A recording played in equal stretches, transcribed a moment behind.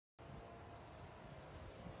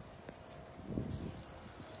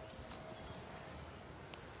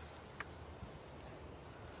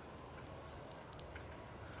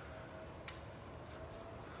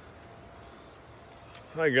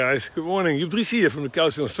Hi guys, good morning. Joep here from the Cow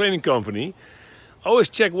Signals Training Company. I always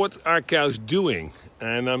check what our cows doing,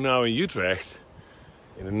 and I'm now in Utrecht,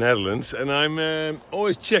 in the Netherlands, and I'm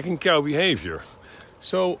always checking cow behavior.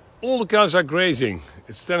 So all the cows are grazing.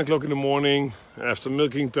 It's 10 o'clock in the morning, after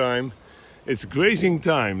milking time. It's grazing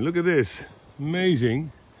time. Look at this,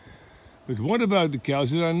 amazing. But what about the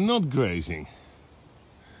cows that are not grazing?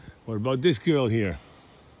 What about this girl here?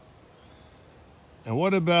 And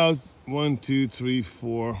what about 1, 2, 3,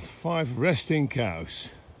 4, 5 resting cows?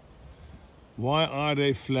 Why are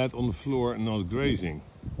they flat on the floor and not grazing?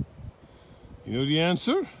 You know the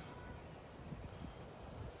answer?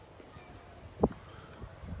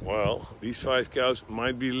 Well, these 5 cows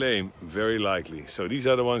might be lame, very likely. So these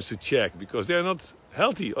are the ones to check, because they're not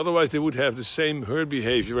healthy. Otherwise they would have the same herd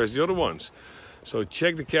behavior as the other ones. So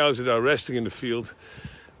check the cows that are resting in the field.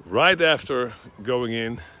 Right after going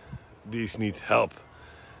in, these need help.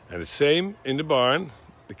 And the same in the barn.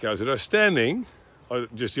 The cows that are standing, or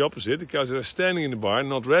just the opposite, the cows that are standing in the barn,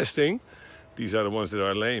 not resting, these are the ones that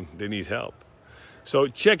are lame. They need help. So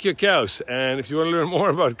check your cows. And if you want to learn more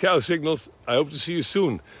about cow signals, I hope to see you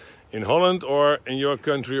soon in Holland or in your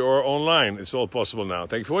country or online. It's all possible now.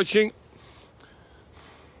 Thank you for watching.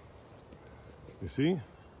 You see?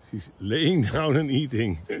 She's laying down and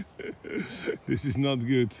eating. This is not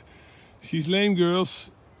good. She's lame, girls.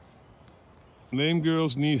 Lame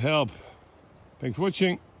girls need help. Thanks for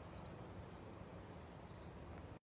watching.